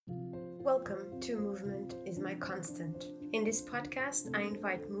Welcome to Movement is My Constant. In this podcast, I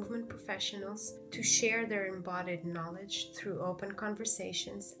invite movement professionals to share their embodied knowledge through open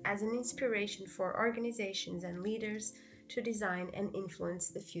conversations as an inspiration for organizations and leaders to design and influence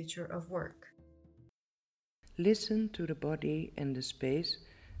the future of work. Listen to the body and the space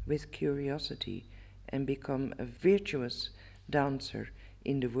with curiosity and become a virtuous dancer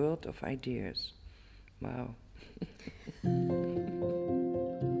in the world of ideas. Wow.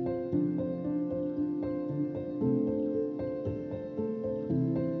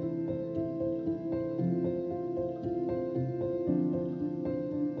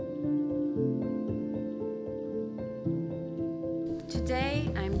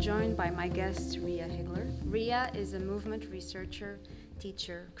 Today, I'm joined by my guest, Ria Higler. Ria is a movement researcher,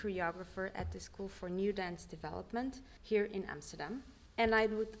 teacher, choreographer at the School for New Dance Development here in Amsterdam. And I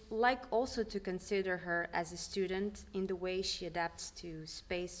would like also to consider her as a student in the way she adapts to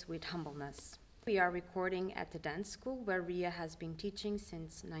space with humbleness. We are recording at the dance school where Ria has been teaching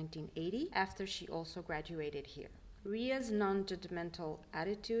since 1980 after she also graduated here. Ria's non-judgmental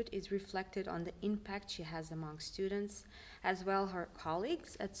attitude is reflected on the impact she has among students, as well as her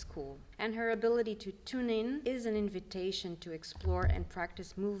colleagues at school. And her ability to tune in is an invitation to explore and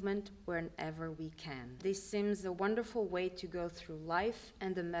practice movement whenever we can. This seems a wonderful way to go through life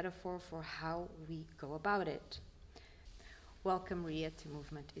and the metaphor for how we go about it. Welcome, Ria, to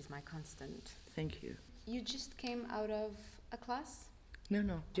Movement is My Constant. Thank you. You just came out of a class?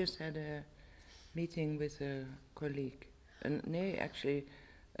 No, just had a meeting with a colleague.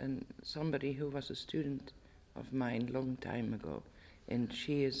 Somebody who was a student of mine long time ago. And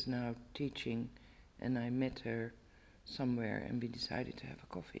she is now teaching, and I met her somewhere and we decided to have a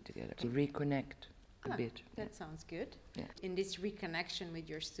coffee together to reconnect a bit. That sounds good. Yeah. In this reconnection with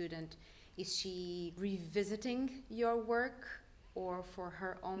your student, is she revisiting your work or for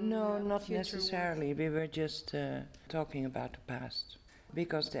her own No, not future necessarily. work? We were just talking about the past.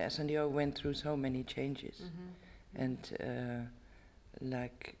 Because the SNDO went through so many changes. Mm-hmm. And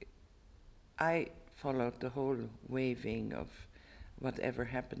I followed the whole waving of whatever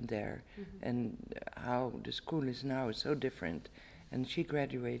happened there. Mm-hmm. And how the school is now is so different. And she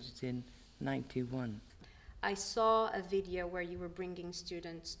graduated in 91. I saw a video where you were bringing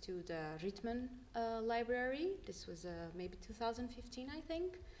students to the Rietman library. This was maybe 2015, I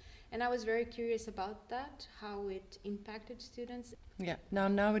think. And I was very curious about that, how it impacted students. Yeah. Now,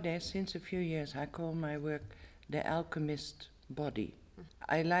 nowadays, since a few years, I call my work the alchemist body. Mm-hmm.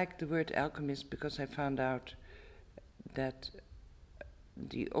 I like the word alchemist because I found out that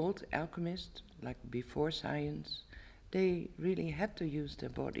the old alchemists, like before science, they really had to use their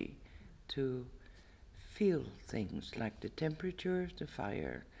body to feel things like the temperature of the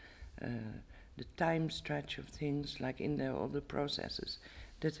fire, the time stretch of things, like in all the processes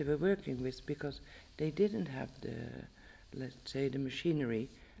that they were working with, because they didn't have the machinery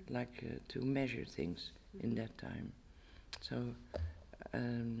like to measure things in that time. So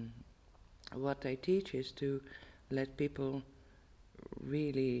what I teach is to let people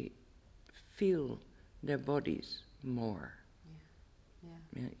really feel their bodies more,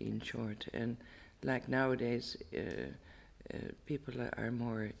 in short. And like nowadays, people are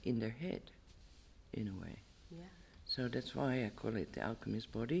more in their head, in a way. Yeah. So that's why I call it the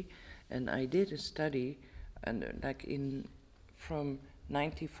alchemist body. And I did a study, and from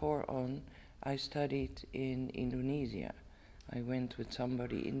 94 on, I studied in Indonesia. I went with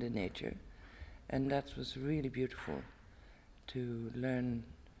somebody in the nature, and that was really beautiful to learn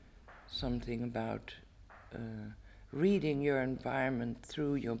something about reading your environment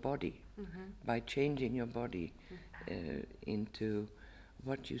through your body, mm-hmm. by changing your body into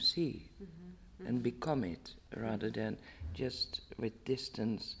what you see. Mm-hmm. And become it, rather than just with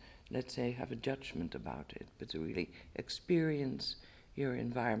distance, let's say, have a judgment about it, but to really experience your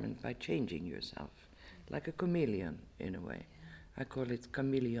environment by changing yourself, like a chameleon, in a way. I call it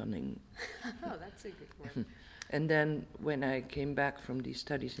chameleoning. Oh, that's a good word. And then when I came back from these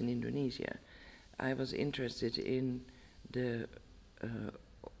studies in Indonesia, I was interested in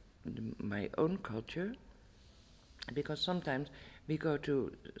my own culture, because sometimes we go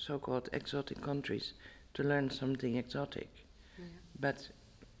to so-called exotic countries to learn something exotic. Yeah. But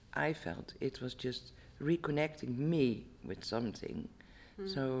I felt it was just reconnecting me with something.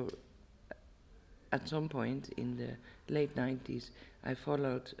 Mm. So at some point in the late 90s, I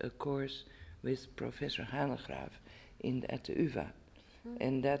followed a course with Professor Hanegraaf at the UvA. Mm.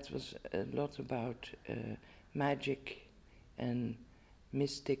 And that was a lot about magic and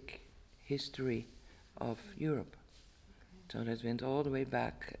mystic history of Europe. So that went all the way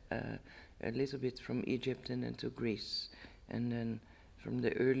back, a little bit from Egypt and then to Greece, and then from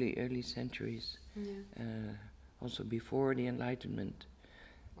the early centuries, also before the Enlightenment,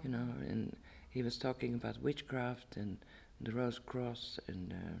 and he was talking about witchcraft and the Rose Cross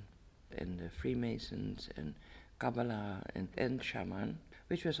and the Freemasons and Kabbalah and Shaman,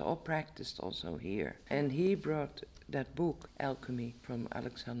 which was all practiced also here. And he brought that book, Alchemy, from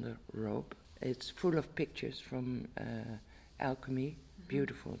Alexander Rope. It's full of pictures from alchemy,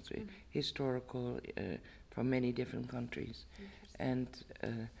 beautiful, historical, from many different countries. And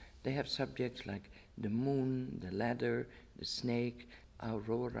they have subjects like the moon, the ladder, the snake,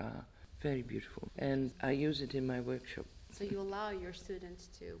 aurora, very beautiful. And I use it in my workshop. So you allow your students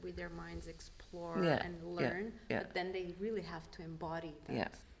to, with their minds, explore and learn, but then they really have to embody that. Yeah.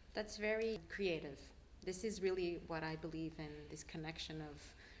 That's very creative. This is really what I believe in, this connection of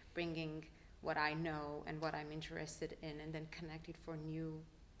bringing what I know and what I'm interested in and then connect it for new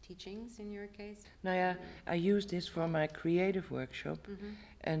teachings in your case. Now, I use this for my creative workshop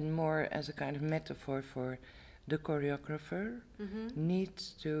and more as a kind of metaphor for the choreographer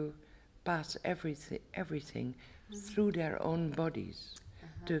needs to pass everything through their own bodies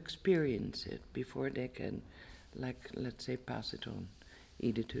to experience it before they can, let's say, pass it on,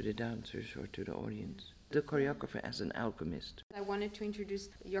 either to the dancers or to the audience. The choreographer as an alchemist. I wanted to introduce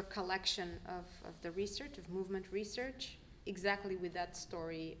your collection of the research, of movement research, exactly with that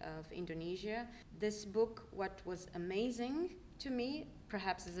story of Indonesia. This book, what was amazing to me,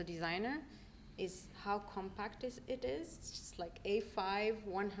 perhaps as a designer, is how compact it is. It's just like A5,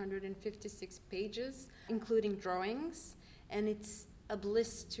 156 pages, including drawings, and it's a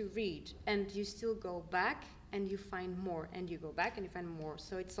bliss to read. And you still go back and you find more, and you go back and you find more.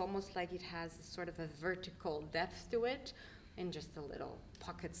 So it's almost like it has a sort of a vertical depth to it in just a little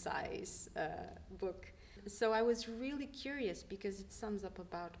pocket-size book. So I was really curious because it sums up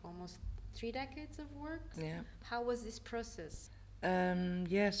about almost 3 decades of work. Yeah. How was this process?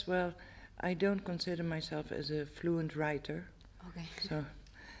 Yes, well, I don't consider myself as a fluent writer. Okay. So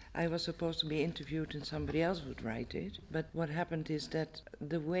I was supposed to be interviewed and somebody else would write it. But what happened is that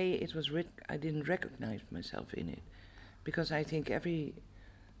the way it was written, I didn't recognize myself in it. Because I think every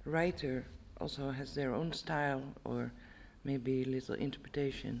writer also has their own style or maybe a little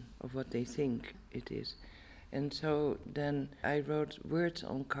interpretation of what they think it is. And so then I wrote words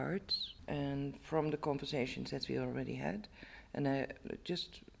on cards and from the conversations that we already had. And I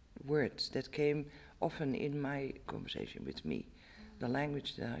just words that came often in my conversation with me, the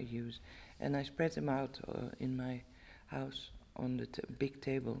language that I use, and I spread them out in my house on the big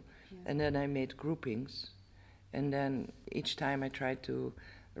table, and then I made groupings, and then each time I tried to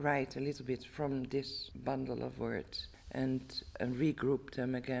write a little bit from this bundle of words and regroup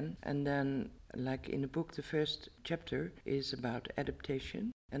them again, and then like in the book the first chapter is about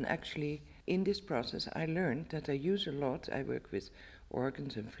adaptation, and actually in this process I learned that I use a lot, I work with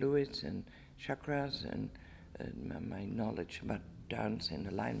organs and fluids and chakras and my knowledge about dance and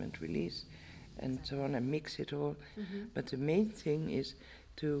alignment release and so on, and mix it all. But the main thing is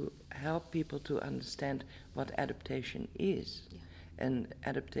to help people to understand what adaptation is. And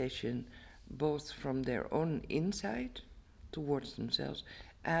adaptation both from their own inside towards themselves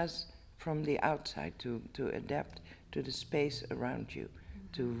as from the outside, to adapt to the space around you,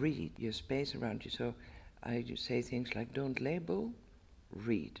 to read your space around you. So I say things like don't label,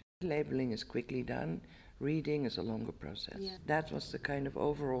 read. Labeling is quickly done, reading is a longer process. That was the kind of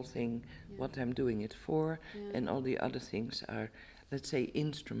overall thing, what I'm doing it for, and all the other things are, let's say,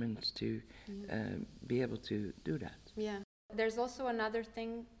 instruments to be able to do that. Yeah. There's also another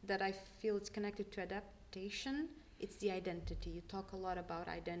thing that I feel is connected to adaptation. It's the identity. You talk a lot about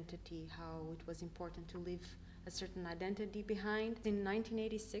identity, how it was important to leave a certain identity behind. In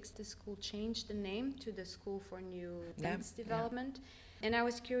 1986, the school changed the name to the School for New Dance Development. And I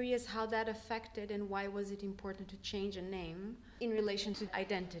was curious how that affected and why was it important to change a name in relation to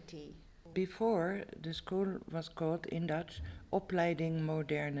identity. Before, the school was called in Dutch Opleiding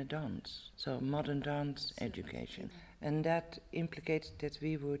Moderne Dans, so modern dance education. And that implicates that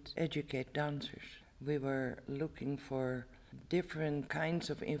we would educate dancers. We were looking for different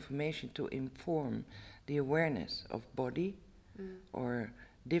kinds of information to inform the awareness of body or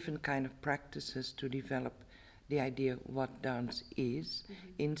different kind of practices to develop the idea what dance is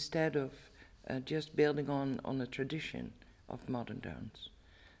instead of just building on a tradition of modern dance.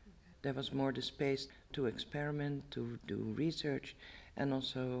 There was more the space to experiment, to do research, and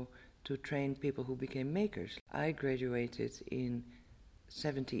also to train people who became makers. I graduated in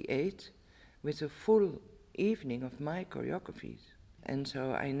 1978 with a full evening of my choreographies. And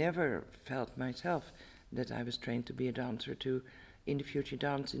so I never felt myself that I was trained to be a dancer to, in the future,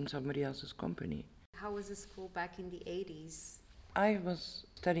 dance in somebody else's company. How was the school back in the 80s? I was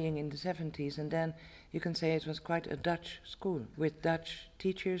studying in the 70s, and then you can say it was quite a Dutch school with Dutch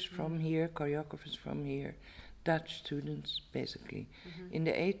teachers from here, choreographers from here, Dutch students basically. In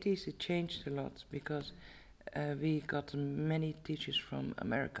the 80s it changed a lot because we got many teachers from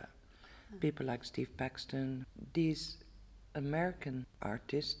America, people like Steve Paxton. These American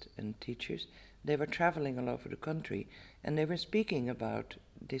artists and teachers, they were traveling all over the country and they were speaking about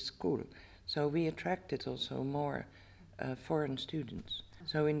this school. So we attracted also more foreign students.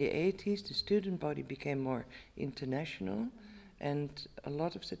 So in the 80s, the student body became more international, and a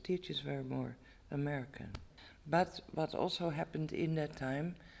lot of the teachers were more American. But what also happened in that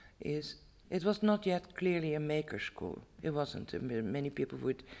time is it was not yet clearly a maker school. It wasn't. Many people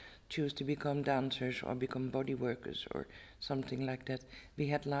would choose to become dancers or become body workers or something like that. We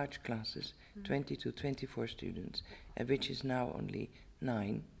had large classes, 20 to 24 students, which is now only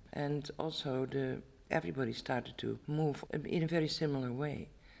 9. And also everybody started to move in a very similar way,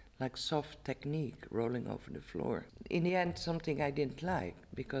 like soft technique, rolling over the floor. In the end, something I didn't like,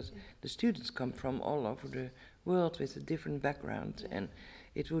 because the students come from all over the world with a different background, and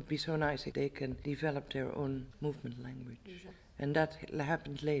it would be so nice if they can develop their own movement language. Exactly. And that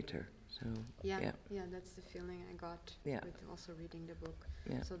happened later. So yeah, that's the feeling I got with also reading the book.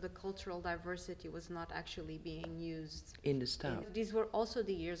 Yeah. So the cultural diversity was not actually being used in the staff. These were also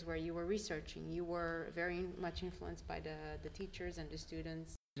the years where you were researching. You were very much influenced by the teachers and the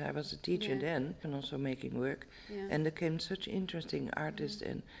students. I was a teacher then and also making work, and there came such interesting artists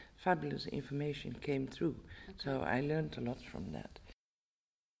and fabulous information came through. Okay. So I learned a lot from that.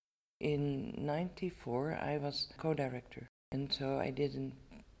 In 94 I was co-director, and so I did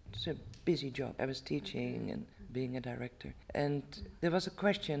it's a busy job. I was teaching and being a director. And there was a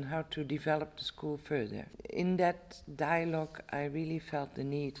question how to develop the school further. In that dialogue, I really felt the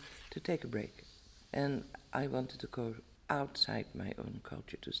need to take a break. And I wanted to go outside my own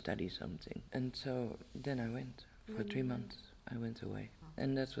culture to study something. And so then I went. For 3 months, I went away.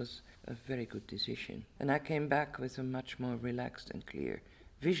 And that was a very good decision. And I came back with a much more relaxed and clear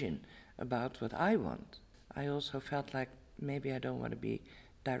vision about what I want. I also felt like maybe I don't want to be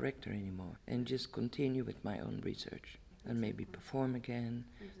director anymore and just continue with my own research and maybe perform again.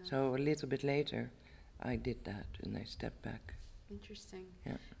 Exactly. So a little bit later I did that and I stepped back. Interesting.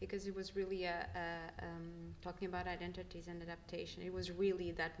 Yeah. Because it was really talking about identities and adaptation. It was really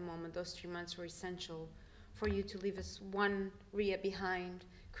that moment, those 3 months were essential for you to leave us one Ria behind,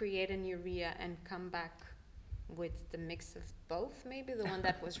 create a new Ria, and come back with the mix of both, maybe the one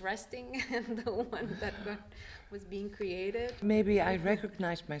that was resting and the one that was being created. Maybe I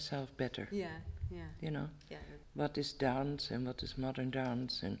recognized myself better. Yeah. You know, what is dance and what is modern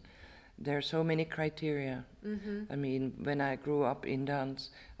dance, and there are so many criteria. I mean, when I grew up in dance,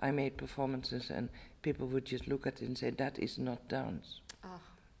 I made performances and people would just look at it and say, that is not dance.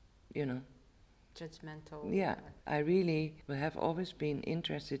 You know. Judgmental. Yeah, I really have always been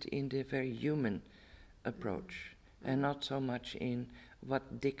interested in the very human approach and not so much in what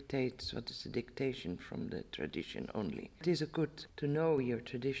is the dictation from the tradition only. It is good to know your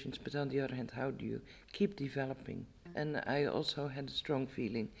traditions, but on the other hand, how do you keep developing? And I also had a strong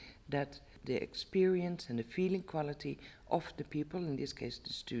feeling that the experience and the feeling quality of the people, in this case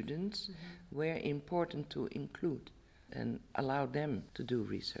the students, were important to include and allow them to do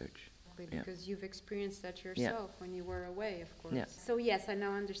research. Because you've experienced that yourself when you were away, of course. So yes, I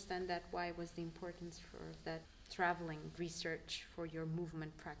now understand that why was the importance for that traveling research for your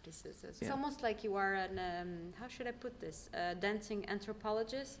movement practices. It's almost like you are an, how should I put this, a dancing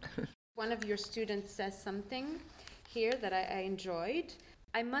anthropologist. One of your students says something here that I enjoyed.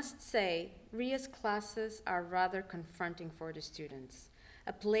 I must say, Ria's classes are rather confronting for the students.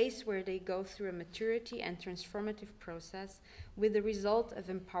 A place where they go through a maturity and transformative process with the result of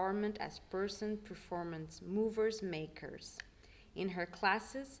empowerment as person, performance, movers, makers. In her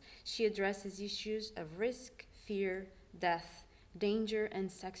classes, she addresses issues of risk, fear, death, danger, and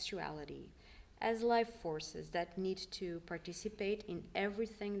sexuality as life forces that need to participate in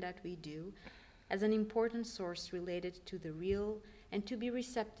everything that we do, as an important source related to the real, and to be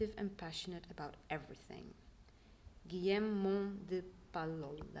receptive and passionate about everything. Guillaume de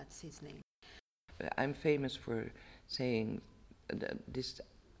Palol, that's his name. I'm famous for saying this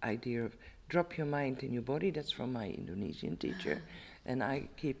idea of drop your mind in your body. That's from my Indonesian teacher. And I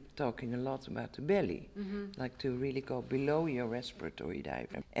keep talking a lot about the belly, like to really go below your respiratory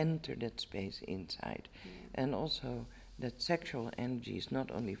diaphragm, enter that space inside. And also that sexual energy is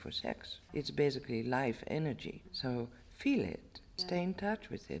not only for sex, it's basically life energy. So feel it, stay in touch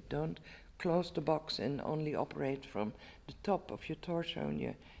with it. Don't close the box and only operate from the top of your torso and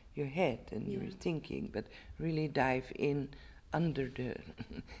your head and your thinking, but really dive in under the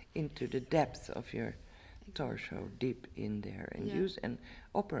into the depth of your torso, deep in there, and use and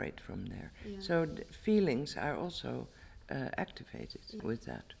operate from there. So the feelings are also activated with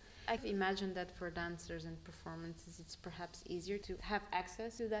that. I've imagined that for dancers and performances, it's perhaps easier to have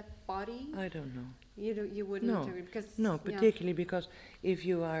access to that body. I don't know. You wouldn't agree because particularly because if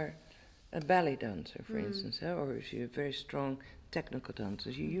you are a ballet dancer, for instance, or if you're a very strong technical dancer,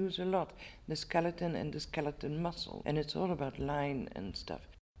 you use a lot the skeleton and the skeleton muscle, and it's all about line and stuff.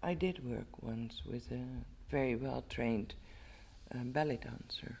 I did work once with a very well-trained ballet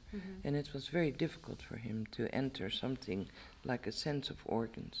dancer, and it was very difficult for him to enter something like a sense of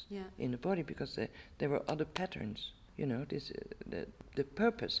organs in the body because there were other patterns. You know, the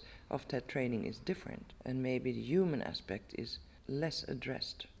purpose of that training is different, and maybe the human aspect is less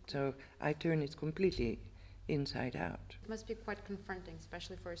addressed. So I turn it completely inside out. It must be quite confronting,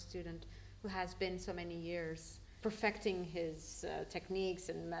 especially for a student who has been so many years perfecting his techniques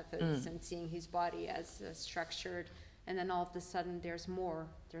and methods and seeing his body as structured, and then all of a sudden there's more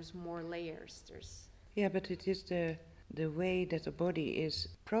layers. Yeah, but it is the way that the body is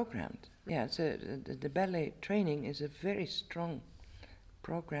programmed. Yeah, so the ballet training is a very strong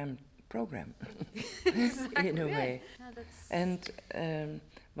program in a way. No, and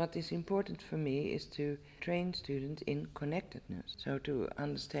what is important for me is to train students in connectedness, so to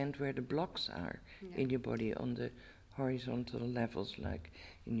understand where the blocks are in your body on the horizontal levels, like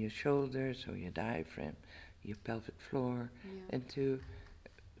in your shoulders or your diaphragm, your pelvic floor, and to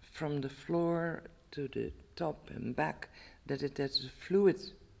from the floor to the top and back, that's fluid.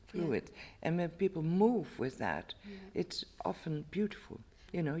 And when people move with that, it's often beautiful.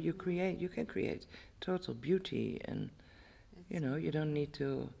 You know, you can create total beauty, and you know, you don't need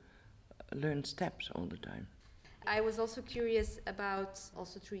to learn steps all the time. I was also curious about,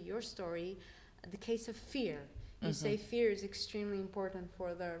 also through your story, the case of fear. You say fear is extremely important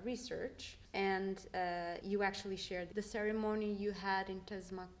for the research, and you actually shared the ceremony you had in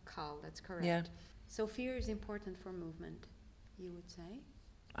Tezmakal, that's correct? Yeah. So fear is important for movement, you would say?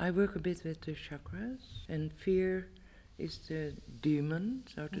 I work a bit with the chakras, and fear is the demon,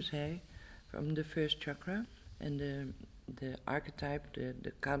 so to say, from the first chakra, and the archetype,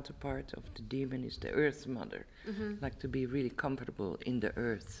 the counterpart of the demon is the earth mother, like to be really comfortable in the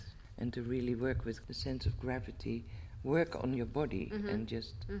earth and to really work with the sense of gravity, work on your body and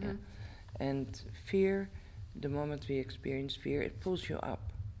just, And fear, the moment we experience fear, it pulls you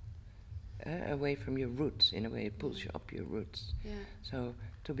up, away from your roots. In a way, it pulls you up your roots. Yeah. So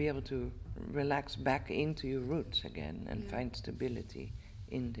to be able to relax back into your roots again and find stability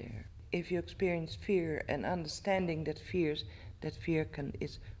in there. If you experience fear and understanding that fear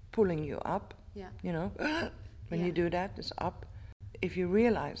is pulling you up, you know, when you do that, it's up. If you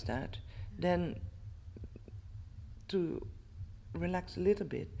realize that, then to relax a little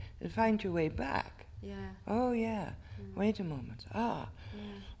bit and find your way back. Oh yeah, wait a moment. I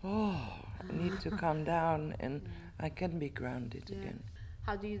need to calm down and I can be grounded again.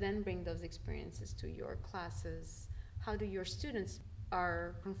 How do you then bring those experiences to your classes? How do your students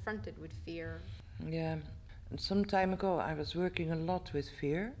are confronted with fear? Yeah, and some time ago I was working a lot with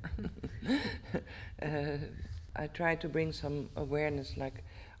fear. I tried to bring some awareness, like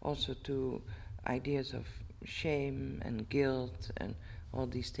also to ideas of shame and guilt and all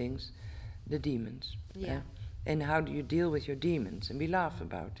these things, the demons. And how do you deal with your demons? And we laugh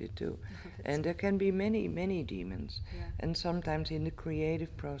about it too. And there can be many, many demons. And sometimes in the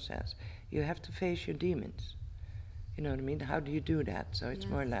creative process, you have to face your demons. You know what I mean? How do you do that? So it's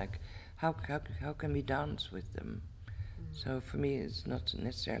more like, how can we dance with them? So for me, it's not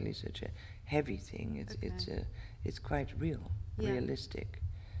necessarily such a heavy thing. It's quite realistic,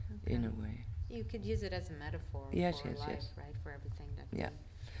 in a way. You could use it as a metaphor for life, right? For everything that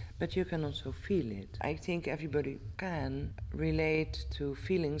But you can also feel it. I think everybody can relate to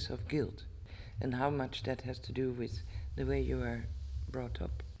feelings of guilt and how much that has to do with the way you are brought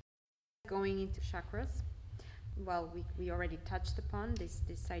up. Going into chakras, well, we already touched upon this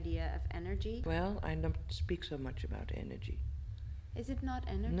idea of energy. Well, I don't speak so much about energy. Is it not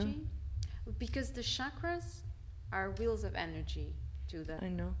energy? No. Because the chakras are wheels of energy to the... I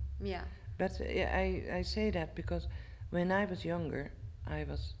know. Yeah. But I say that because when I was younger, I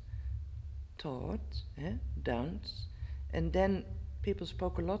was taught dance, and then people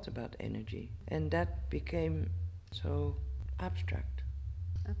spoke a lot about energy, and that became so abstract.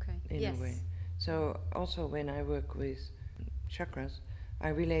 In a way. So also when I work with chakras, I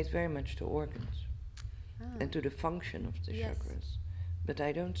relate very much to organs and to the function of the chakras. But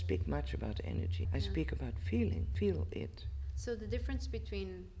I don't speak much about energy. I speak about feel it. So the difference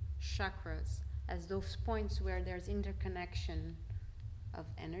between chakras as those points where there's interconnection of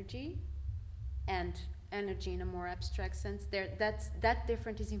energy and energy in a more abstract sense. That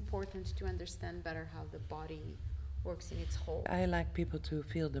difference is important to understand better how the body works in its whole. I like people to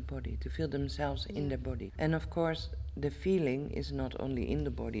feel the body, to feel themselves in their body. And of course, the feeling is not only in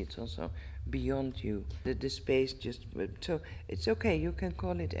the body, it's also beyond you. The space just... So it's okay, you can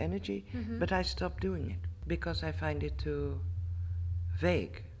call it energy, but I stopped doing it because I find it too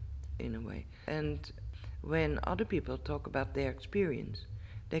vague in a way. And when other people talk about their experience,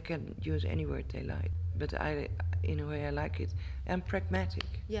 they can use any word they like. But in a way, I like it. I'm pragmatic,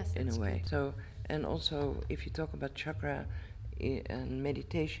 in a way. Good. So, and also, if you talk about chakra and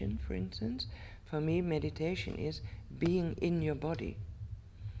meditation, for instance, for me, meditation is being in your body.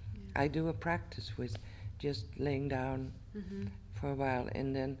 Yeah. I do a practice with just laying down for a while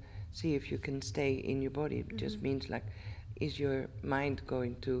and then see if you can stay in your body. It just means like, is your mind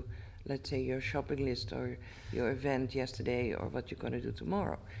going to, let's say, your shopping list or your event yesterday or what you're going to do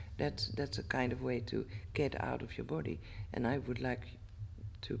tomorrow? That's a kind of way to get out of your body. And I would like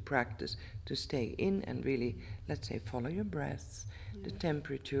to practice to stay in and really, let's say, follow your breaths, the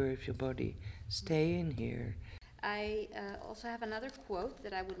temperature of your body, stay in here. I also have another quote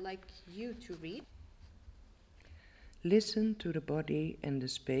that I would like you to read. Listen to the body and the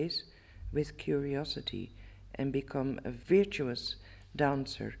space with curiosity and become a virtuous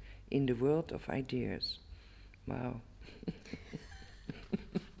dancer in the world of ideas. Wow.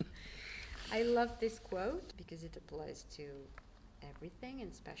 I love this quote because it applies to everything, and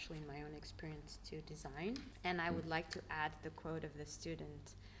especially in my own experience to design. And I would like to add the quote of the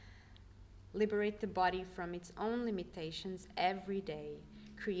student. Liberate the body from its own limitations every day.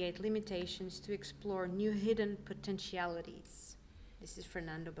 Create limitations to explore new hidden potentialities. This is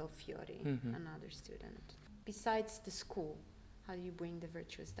Fernando Belfiore, another student. Besides the school, how do you bring the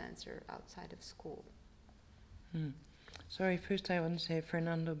virtuous dancer outside of school? Sorry, first I want to say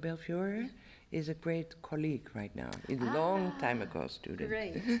Fernando Belfiore is a great colleague right now. He's a long time ago student.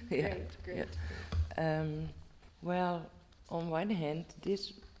 Great, great. Yeah. Well, on one hand,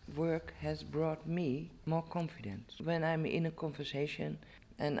 this work has brought me more confidence. When I'm in a conversation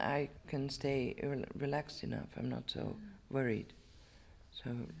and I can stay relaxed enough, I'm not so worried.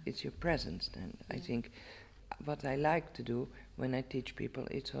 So it's your presence then. I think what I like to do when I teach people,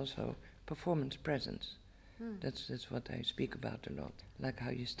 it's also performance presence. That's what I speak about a lot. Like how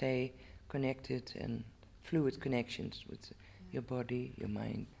you stay connected and fluid connections with your body, your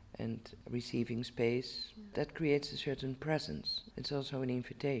mind, and receiving space. That creates a certain presence. It's also an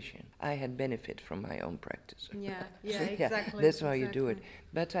invitation. I had benefit from my own practice. Yeah, exactly. That's why you do it.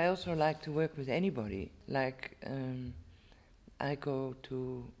 But I also like to work with anybody. Like I go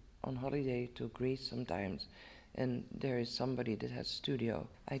on holiday to Greece sometimes, and there is somebody that has a studio.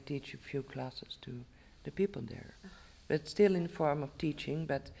 I teach a few classes to the people there, but still in form of teaching,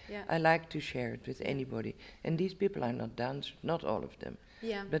 but I like to share it with anybody. And these people are not dancers, not all of them,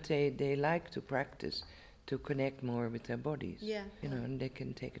 but they like to practice to connect more with their bodies, and they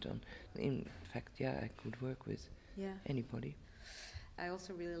can take it on. In fact, I could work with anybody. I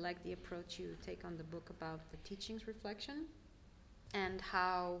also really like the approach you take on the book about the teachings reflection and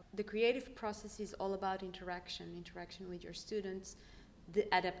how the creative process is all about interaction with your students,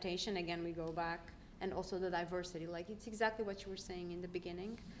 the adaptation, again we go back, and also the diversity. Like, it's exactly what you were saying in the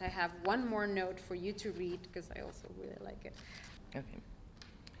beginning. I have one more note for you to read because I also really like it. Okay.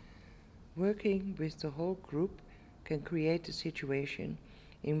 Working with the whole group can create a situation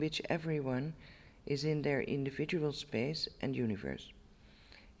in which everyone is in their individual space and universe.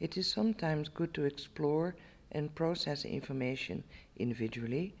 It is sometimes good to explore and process information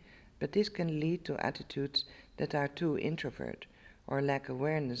individually, but this can lead to attitudes that are too introvert or lack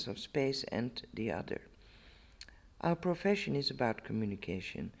awareness of space and the other. Our profession is about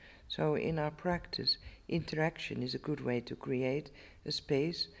communication, so in our practice, interaction is a good way to create a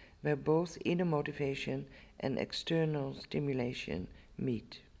space where both inner motivation and external stimulation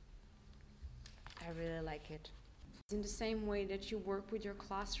meet. I really like it. In the same way that you work with your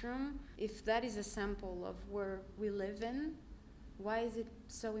classroom, if that is a sample of where we live in, why is it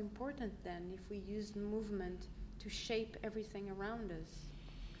so important then if we use movement to shape everything around us?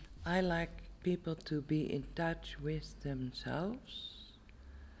 I like people to be in touch with themselves.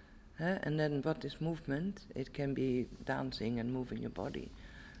 And then what is movement? It can be dancing and moving your body.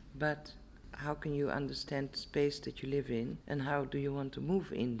 But how can you understand the space that you live in and how do you want to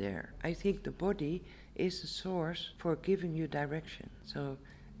move in there? I think the body is a source for giving you direction. So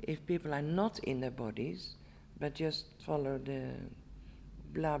if people are not in their bodies, but just follow the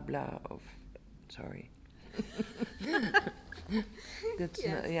blah blah of, sorry. That's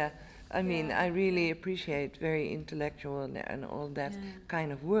I mean, I really appreciate very intellectual and all that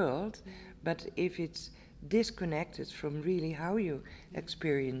kind of world, but if it's disconnected from really how you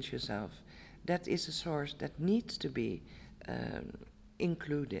experience yourself, that is a source that needs to be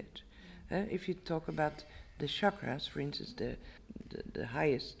included. If you talk about the chakras, for instance, the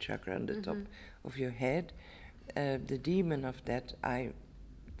highest chakra on the top of your head, the demon of that, I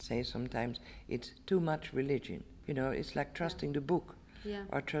say sometimes, it's too much religion. You know, it's like trusting the book,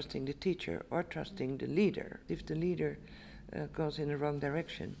 or trusting the teacher, or trusting the leader. If the leader goes in the wrong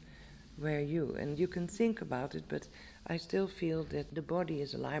direction, where are you? And you can think about it, but I still feel that the body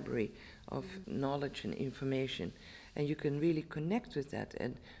is a library of knowledge and information, and you can really connect with that.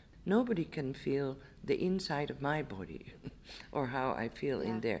 And nobody can feel the inside of my body or how I feel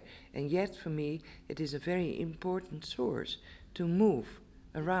in there. And yet, for me, it is a very important source to move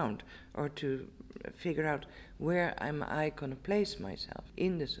around or to figure out where am I going to place myself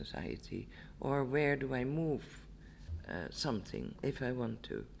in the society, or where do I move something if I want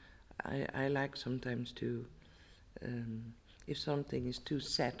to. I like sometimes to, if something is too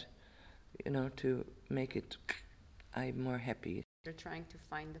set, you know, to make it, I'm more happy. You're trying to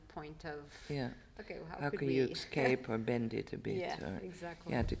find the point of, okay, how can you escape or bend it a bit? Yeah, or,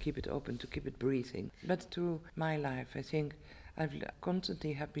 exactly. Yeah, to keep it open, to keep it breathing. But through my life, I think I've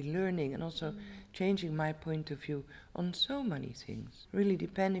constantly have been learning and also changing my point of view on so many things, really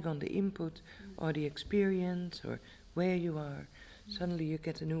depending on the input or the experience or where you are. Suddenly you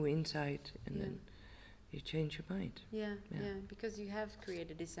get a new insight, and then you change your mind. Yeah, because you have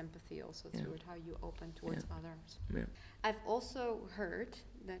created this empathy also through it, how you open towards others. Yeah. I've also heard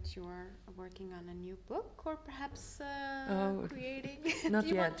that you are working on a new book, or perhaps creating. Not Do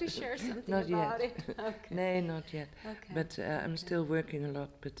you yet. want to share something Not about yet. it? Okay. No, not yet. Okay. But I'm still working a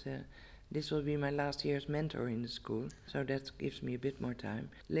lot. But this will be my last year's mentor in the school, so that gives me a bit more time.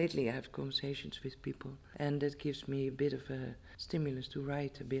 Lately I have conversations with people, and that gives me a bit of a stimulus to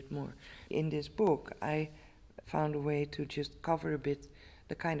write a bit more. In this book I found a way to just cover a bit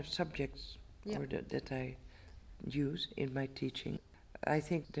the kind of subjects or that I use in my teaching. I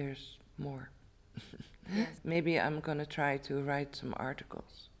think there's more. Maybe I'm going to try to write some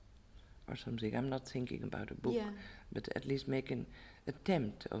articles or something. I'm not thinking about a book, but at least make an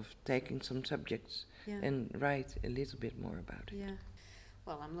attempt of taking some subjects and write a little bit more about it. Yeah.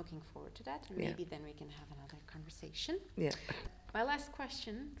 Well, I'm looking forward to that, and maybe then we can have another conversation. Yeah. My last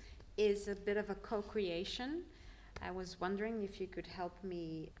question is a bit of a co-creation. I was wondering if you could help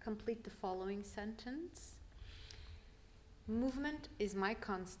me complete the following sentence. Movement is my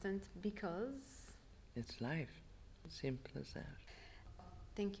constant because... It's life. Simple as that.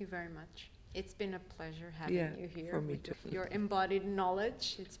 Thank you very much. It's been a pleasure having you here for me with too. Your embodied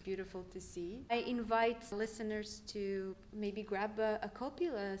knowledge. It's beautiful to see. I invite listeners to maybe grab a copy,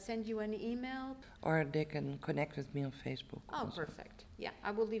 send you an email. Or they can connect with me on Facebook. Oh, also. perfect. Yeah,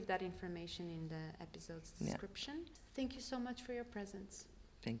 I will leave that information in the episode's description. Thank you so much for your presence.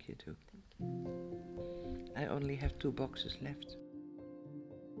 Thank you too. Thank you. I only have 2 boxes left.